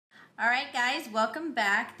Alright guys, welcome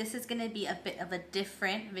back. This is going to be a bit of a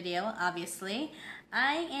different video, obviously.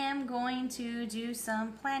 I am going to do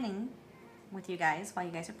some planning with you guys while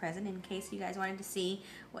you guys are present in case you guys wanted to see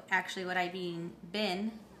what I've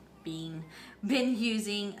been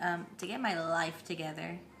using to get my life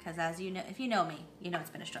together. Because as you know, if you know me, you know it's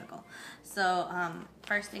been a struggle. So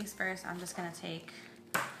first things first, I'm just going to take,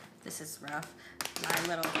 this is rough, my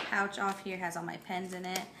little pouch off here has all my pens in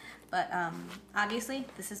it. But obviously,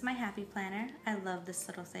 this is my happy planner. I love this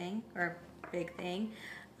little thing, or big thing.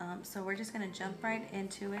 So we're just gonna jump right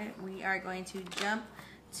into it. We are going to jump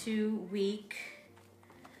to week,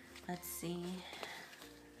 let's see,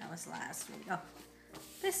 that was last week. Oh,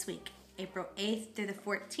 this week, April 8th through the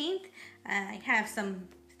 14th. I have some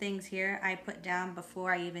things here I put down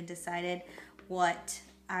before I even decided what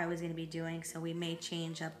I was gonna be doing. So we may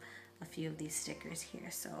change up a few of these stickers here.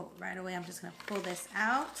 So right away, I'm just gonna pull this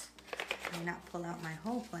out. I may not pull out my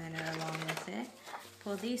whole planner along with it.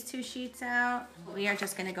 Pull these two sheets out. We are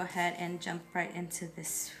just gonna go ahead and jump right into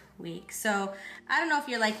this week. So I don't know if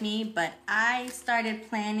you're like me, but I started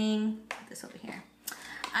planning, put this over here.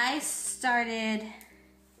 I started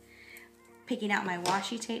picking out my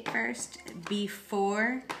washi tape first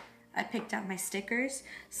before I picked out my stickers.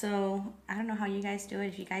 So I don't know how you guys do it.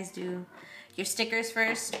 If you guys do your stickers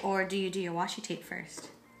first or do you do your washi tape first?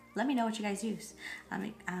 Let me know what you guys use.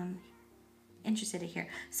 I'm interested to hear.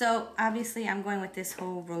 So obviously I'm going with this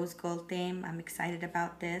whole rose gold theme. I'm excited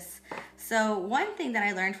about this. So one thing that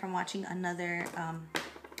I learned from watching another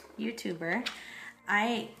YouTuber,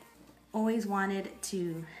 I always wanted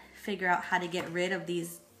to figure out how to get rid of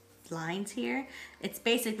these lines here. It's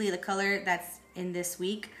basically the color that's in this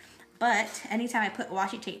week, but anytime I put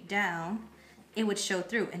washi tape down, it would show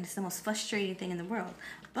through, and it's the most frustrating thing in the world.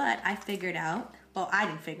 But I figured out, well, I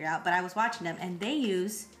didn't figure out, but I was watching them, and they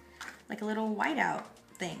use like a little whiteout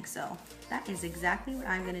thing. So that is exactly what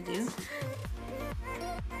I'm gonna do.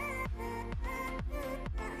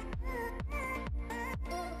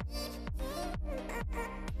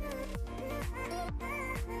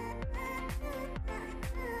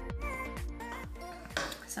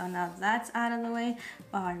 So now that's out of the way.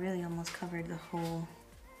 Wow, I really almost covered the whole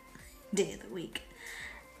day of the week.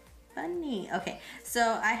 Funny. Okay,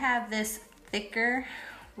 so I have this thicker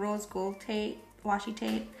rose gold tape, washi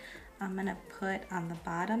tape. I'm gonna put on the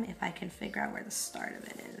bottom if I can figure out where the start of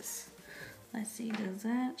it is. Let's see, does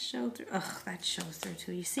that show through? Ugh, that shows through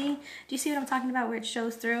too. You see? Do you see what I'm talking about where it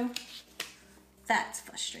shows through? That's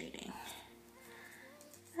frustrating.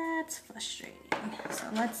 That's frustrating. So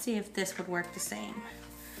let's see if this would work the same.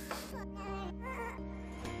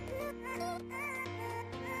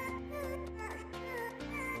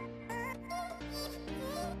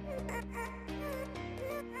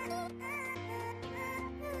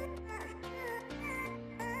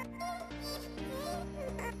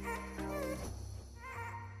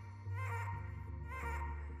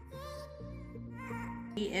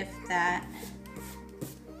 If that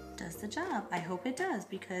does the job. I hope it does,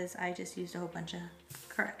 because I just used a whole bunch of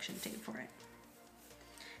correction tape for it.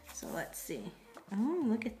 So let's see. Oh,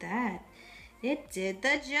 look at that. It did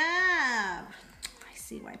the job. I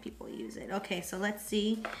see why people use it. Okay, so let's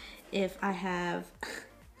see if I have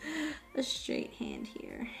a straight hand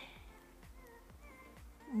here.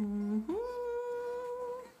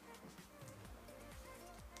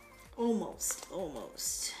 Almost.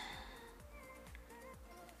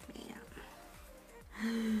 Yeah.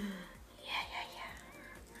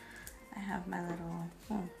 I have my little,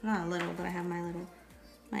 well, not a little, but I have my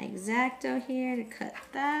X-Acto here to cut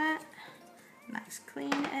that. Nice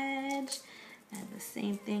clean edge. And the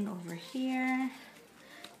same thing over here.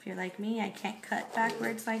 If you're like me, I can't cut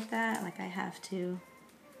backwards like that. Like I have to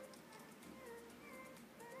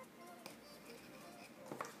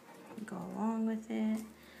go along with it.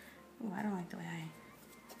 Oh, I don't like the way I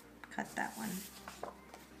cut that one.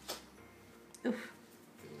 Oof.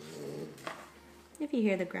 If you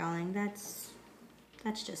hear the growling, that's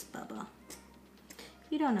just Bubba.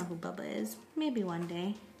 If you don't know who Bubba is, maybe one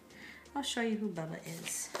day I'll show you who Bubba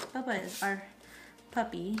is. Bubba is our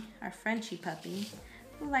puppy, our Frenchie puppy,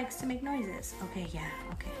 who likes to make noises. Okay, yeah,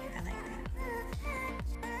 okay, I like that.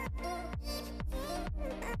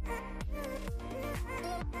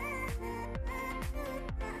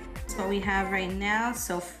 That's what we have right now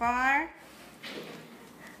so far.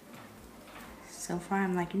 So far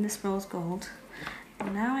I'm liking this rose gold.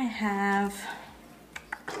 Now I have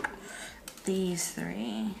these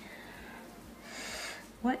three.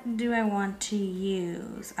 What do I want to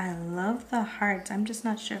use? I love the hearts. I'm just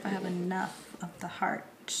not sure if I have enough of the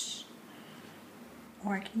hearts.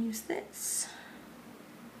 Or I can use this.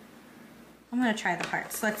 I'm gonna try the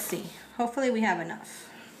hearts. Let's see. Hopefully we have enough.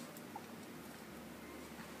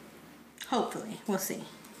 Hopefully, we'll see.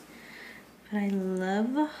 But I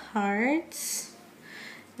love the hearts.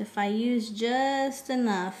 If I use just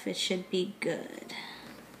enough, it should be good.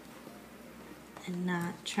 And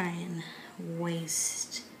not try and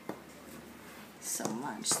waste so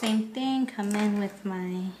much. Same thing, come in with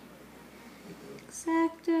my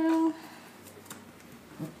X-Acto.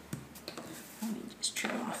 Let me just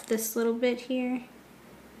trim off this little bit here.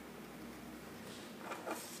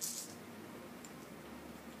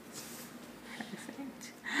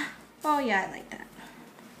 Perfect. Oh yeah, I like that.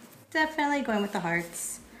 Definitely going with the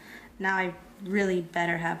hearts. Now I really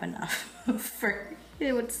better have enough for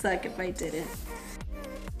it would suck if I didn't.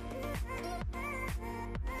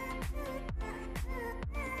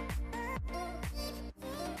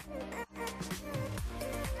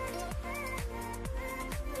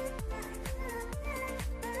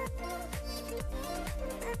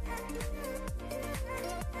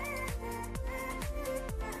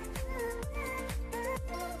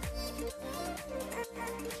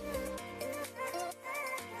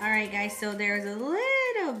 Alright guys, so there's a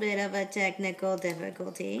little bit of a technical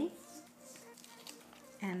difficulty.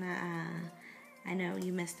 And I know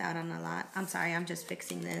you missed out on a lot. I'm sorry, I'm just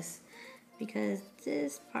fixing this because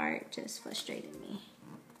this part just frustrated me.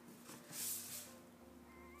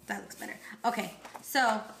 That looks better. Okay,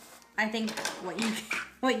 so I think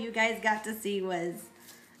what you guys got to see was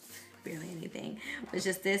barely anything. It was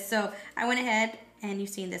just this. So I went ahead, and you've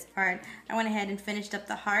seen this part, I went ahead and finished up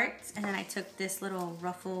the hearts, and then I took this little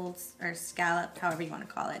ruffles or scallop, however you want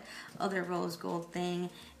to call it, other rose gold thing,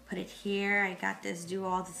 put it here. I got this do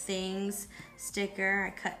all the things sticker.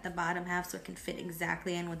 I cut the bottom half so it can fit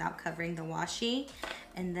exactly in without covering the washi.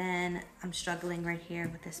 And then I'm struggling right here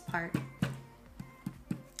with this part.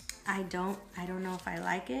 I don't know if I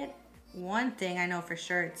like it. One thing I know for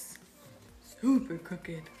sure, it's super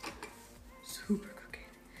crooked. Super crooked.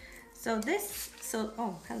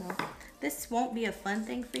 Oh, hello. This won't be a fun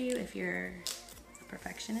thing for you if you're a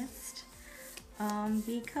perfectionist.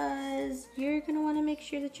 Because you're gonna wanna make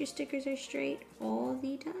sure that your stickers are straight all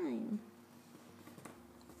the time.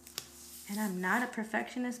 And I'm not a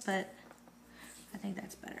perfectionist, but I think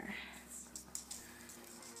that's better.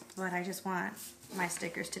 But I just want my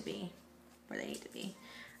stickers to be where they need to be.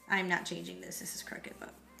 I'm not changing this. This is crooked, but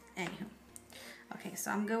anywho. Okay,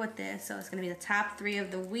 so I'm good with this. So it's gonna be the top 3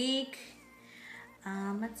 of the week.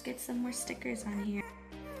 Let's get some more stickers on here.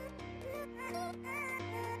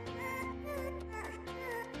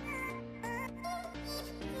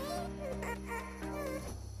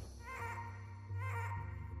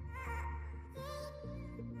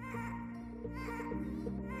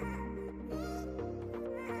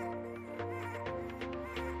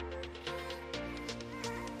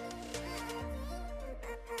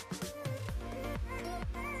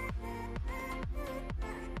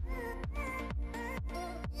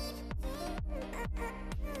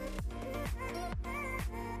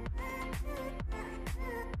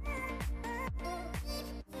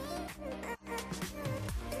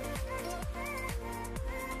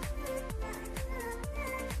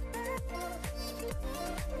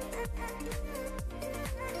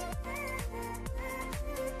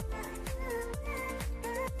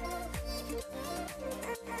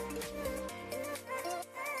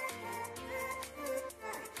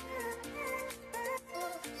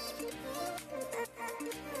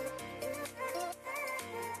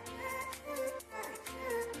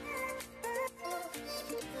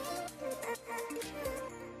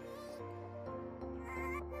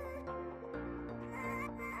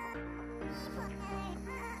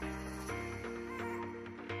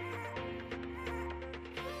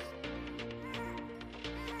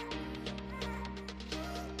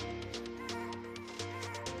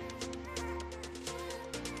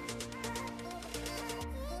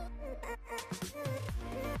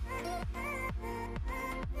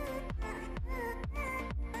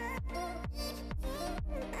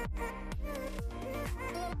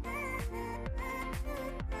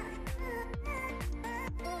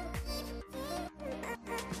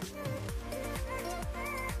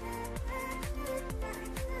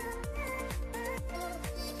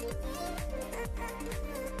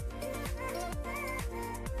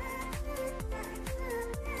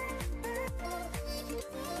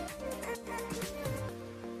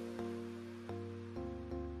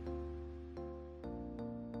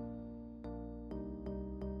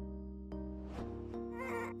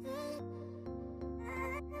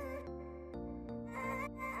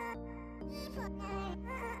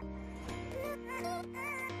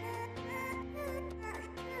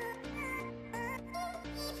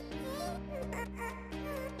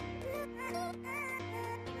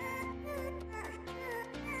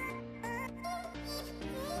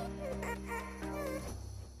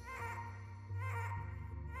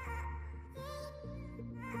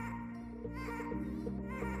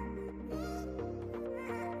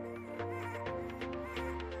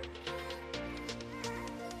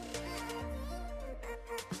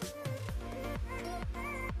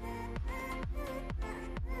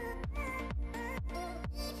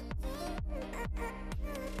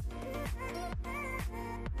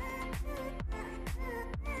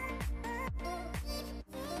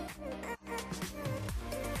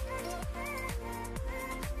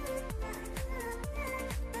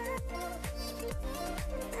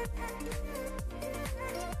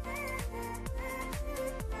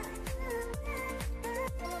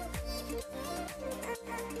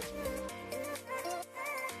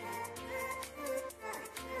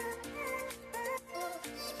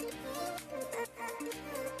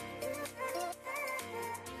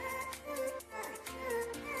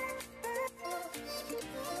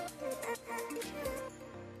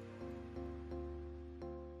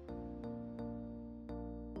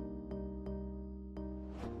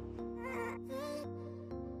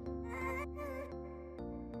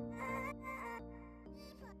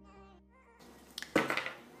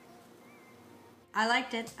 I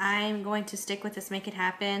liked it. I'm going to stick with this, make it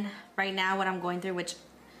happen. Right now what I'm going through, which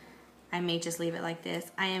I may just leave it like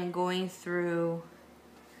this, I am going through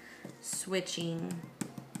switching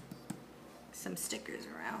some stickers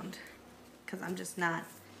around because I'm just not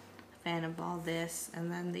a fan of all this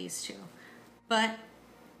and then these two. But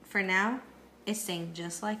for now, it's staying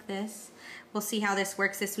just like this. We'll see how this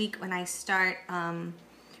works this week when I start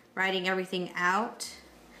writing everything out,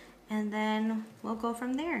 and then we'll go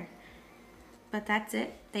from there. But that's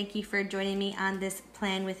it. Thank you for joining me on this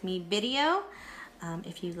Plan With Me video.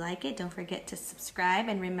 If you like it, don't forget to subscribe,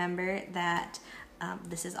 and remember that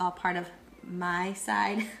this is all part of my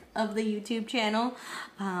side of the YouTube channel.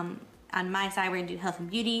 On my side, we're gonna do health and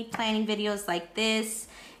beauty planning videos like this,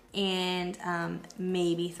 and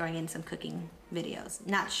maybe throwing in some cooking videos.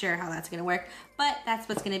 Not sure how that's gonna work, but that's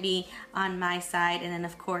what's gonna be on my side. And then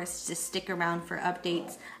of course, just stick around for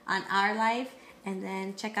updates on our life, and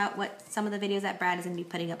then check out what some of the videos that Brad is gonna be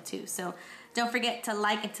putting up too. So don't forget to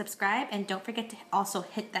like and subscribe, and don't forget to also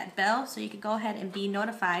hit that bell so you can go ahead and be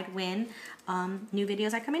notified when new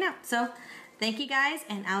videos are coming out. So thank you guys,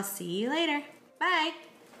 and I'll see you later. Bye.